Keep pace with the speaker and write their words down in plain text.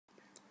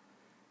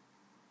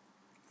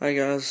Hi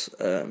guys,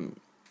 I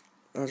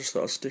just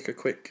thought I'd stick a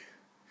quick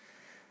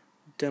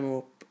demo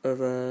up of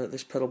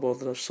this pedal board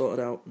that I've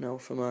sorted out now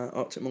for my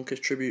Arctic Monkeys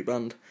tribute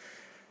band,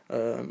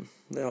 the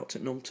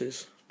Arctic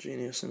Numpties,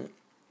 genius in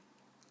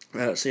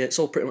it. So yeah, it's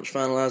all pretty much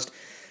finalised.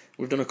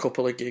 We've done a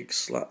couple of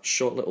gigs, like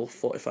short little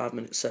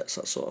 45-minute sets,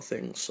 that sort of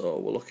thing, so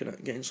we're looking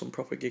at getting some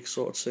proper gigs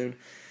sorted soon.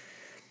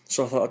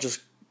 So I thought I'd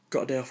just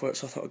got a day off work,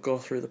 so I thought I'd go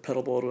through the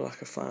pedal board with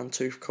like a fine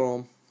tooth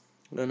comb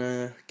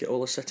and get all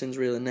the settings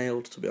really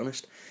nailed, to be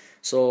honest.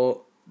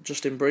 So,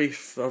 just in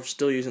brief, I'm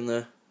still using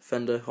the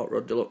Fender Hot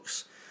Rod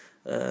Deluxe.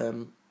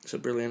 It's a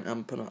brilliant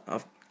amp, and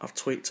I've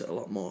tweaked it a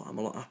lot more. I'm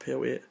a lot happier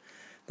with it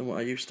than what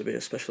I used to be,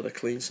 especially the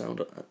clean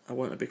sound. I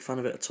weren't a big fan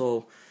of it at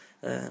all,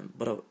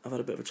 but I've had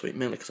a bit of a tweak,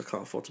 mainly because I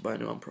can't afford to buy a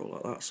new amp pro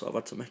like that, so I've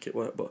had to make it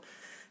work, but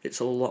it's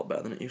a lot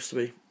better than it used to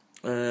be.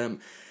 I'm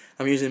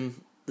using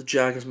the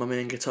Jag as my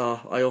main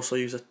guitar. I also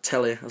use a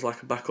Telly as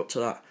like a backup to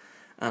that,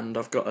 and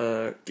I've got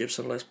a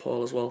Gibson Les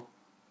Paul as well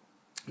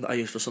that I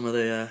use for some of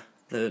the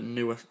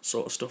newer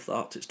sort of stuff that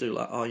Arctics do,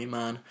 like Are You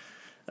Man,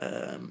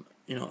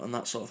 you know, and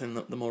that sort of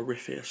thing, the more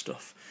riffier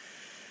stuff.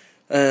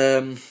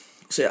 So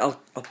yeah,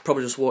 I'll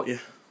probably just walk you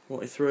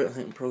through it. I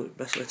think probably the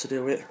best way to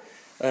deal with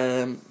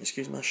it.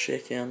 Excuse my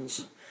shaky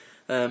hands.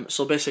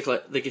 So basically,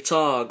 the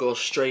guitar goes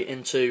straight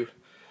into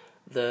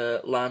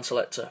the line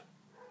selector.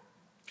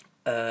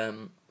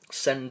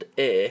 Send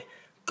A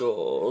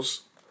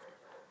goes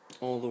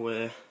all the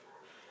way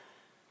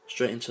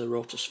straight into the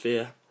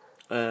Rotosphere.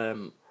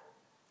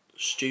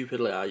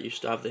 Stupidly, I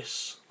used to have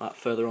this like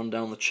further on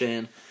down the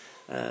chain,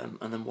 and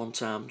then one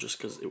time, just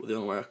because it was the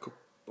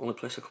only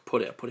place I could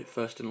put it, I put it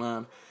first in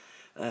line,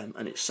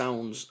 and it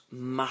sounds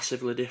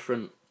massively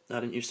different.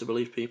 I didn't used to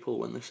believe people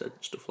when they said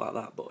stuff like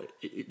that, but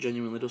it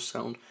genuinely does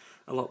sound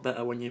a lot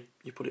better when you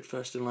put it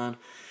first in line.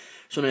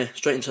 So anyway,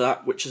 straight into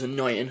that, which is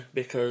annoying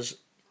because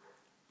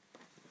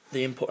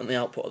the input and the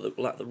output are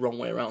like the wrong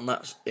way around.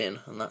 That's in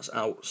and that's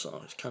out,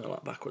 so it's kind of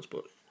like backwards,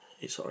 but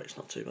it's alright, it's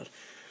not too bad.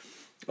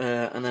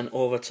 And then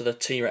over to the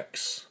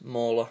Trex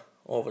Moeller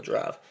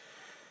Overdrive,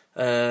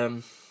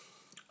 and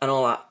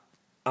all that.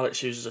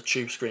 Alex uses a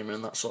tube screamer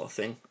and that sort of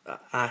thing.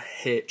 I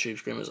hate tube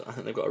screamers. I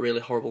think they've got a really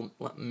horrible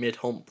like mid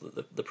hump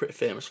that they're pretty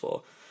famous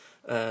for,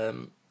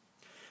 and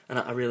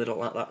I really don't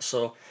like that.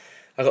 So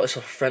I got this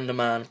off a friend of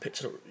mine,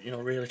 picked it up, you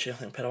know, really cheap. I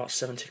think I paid about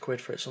 70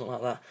 quid for it, something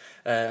like that.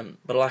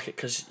 But I like it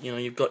because, you know,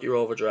 you've got your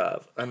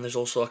overdrive and there's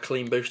also a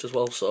clean boost as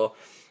well. So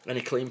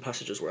any clean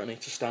passages where I need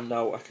to stand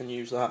out, I can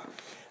use that.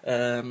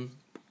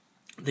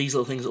 These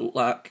little things that look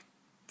like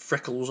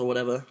freckles or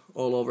whatever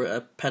all over it are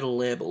pedal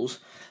labels.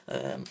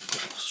 I'll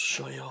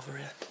show you over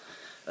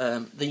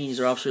here. These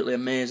are absolutely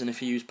amazing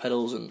if you use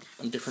pedals and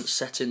different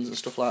settings and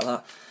stuff like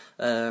that.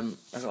 I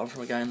got them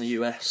from a guy in the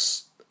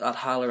US. I'd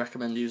highly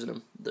recommend using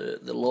them. They're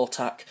low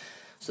tack,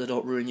 so they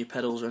don't ruin your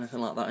pedals or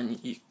anything like that, and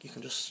you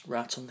can just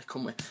write on. They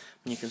come with,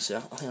 and you can see, I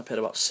think I paid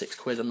about 6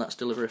 quid, and that's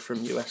delivery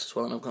from US as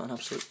well, and I've got an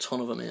absolute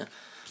ton of them here.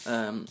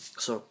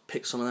 So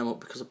pick some of them up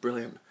because they're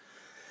brilliant.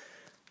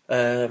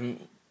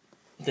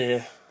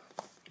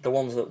 The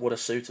ones that would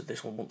have suited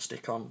this one wouldn't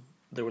stick on.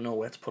 There were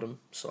nowhere to put them,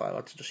 so I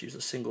had to just use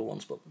the single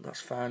ones, but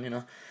that's fine, you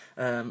know.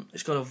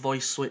 It's got a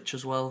voice switch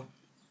as well.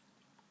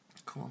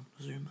 Come on,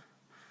 zoom.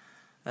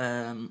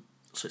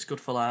 So it's good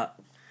for like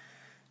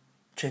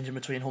changing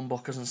between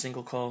humbuckers and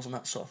single coils and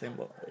that sort of thing.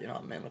 But you know,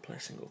 I mainly play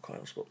single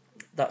coils. But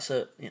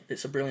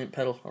it's a brilliant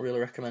pedal. I really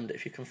recommend it.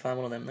 If you can find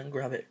one of them, then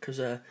grab it, because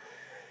I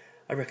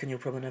reckon you'll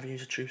probably never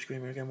use a tube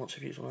screamer again once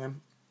you've used one of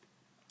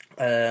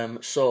them.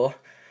 So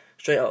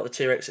straight out of the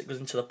T-Rex, it goes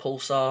into the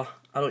Pulsar.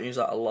 I don't use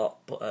that a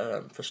lot,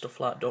 but for stuff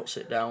like Don't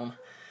Sit Down,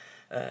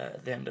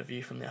 at the end of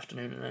View from the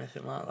Afternoon and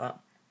anything like that,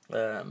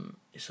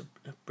 it's a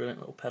brilliant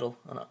little pedal,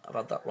 and I've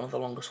had that one of the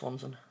longest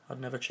ones, and I'd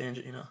never change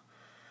it, you know.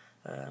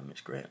 It's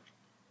great.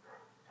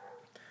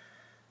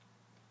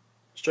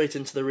 Straight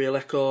into the Real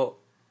Echo.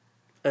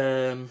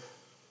 Again,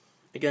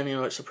 you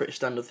know, it's a pretty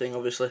standard thing.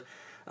 Obviously,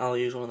 I'll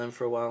use one of them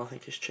for a while. I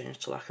think it's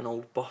changed to like an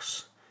old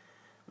Boss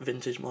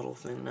vintage model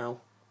thing now.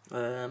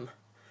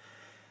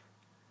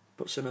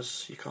 But soon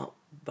as you can't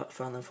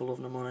find them for love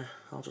nor money,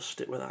 I'll just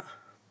stick with that.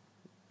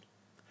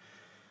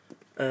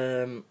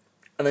 And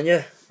then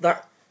yeah,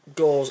 that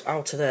goes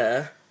out of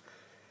there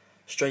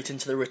straight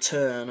into the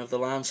return of the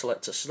line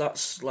selector. So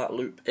that's like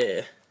loop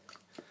A,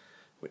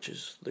 which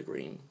is the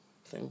green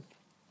thing.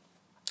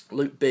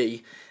 Loop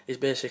B is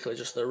basically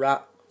just the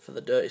Rat for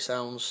the dirty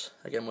sounds,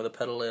 again with the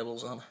pedal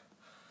labels on.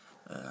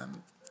 I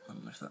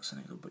don't know if that's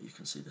any good, but you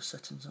can see the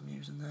settings I'm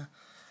using there.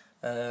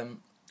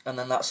 And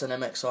then that's an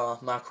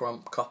Mxr Micro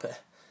Amp copy,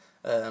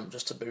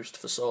 just to boost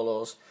for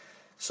solos.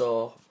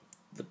 So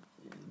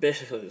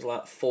basically there's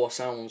like 4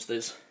 sounds.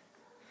 There's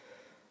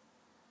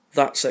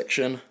that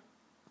section,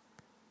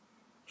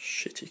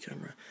 shitty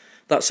camera,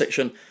 that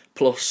section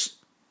plus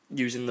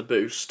using the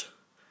boost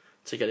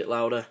to get it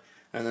louder,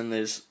 and then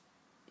there's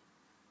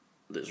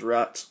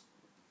Rat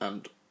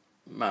and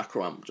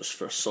Micro Amp just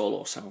for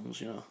solo sounds,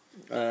 you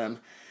know.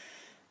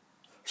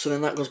 So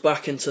then that goes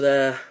back into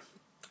there,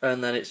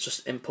 and then it's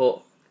just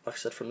input, like I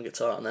said, from the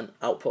guitar, and then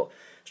output.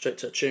 straight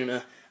to a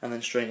tuner, and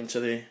then straight into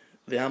the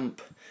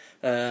amp.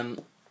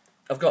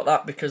 I've got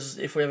that because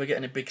if we ever get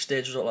any big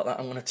stages up like that,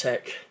 I'm going to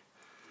take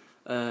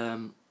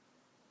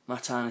my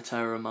tiny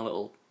tower and my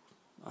little,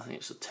 I think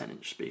it's a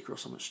 10-inch speaker or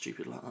something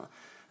stupid like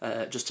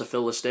that, just to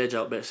fill the stage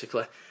out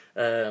basically.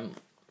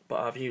 But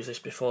I've used this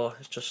before.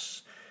 It's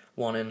just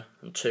 1 in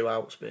and 2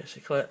 outs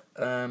basically.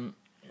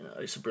 You know,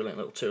 it's a brilliant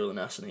little tool and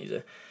nice and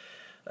easy.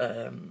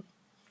 And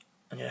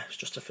yeah, it's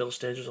just to fill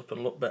stages up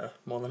and look better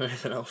more than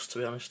anything else, to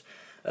be honest.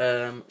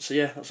 So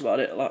yeah, that's about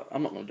it. Like,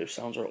 I'm not going to do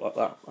sounds like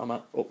that. I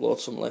might upload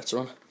some later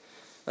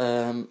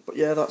on. But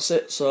yeah, that's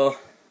it. So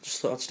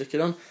just thought I'd stick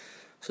it on.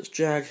 So it's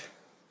jag,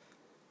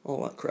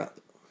 all that crap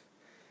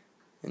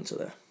into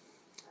there.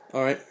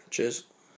 Alright, cheers.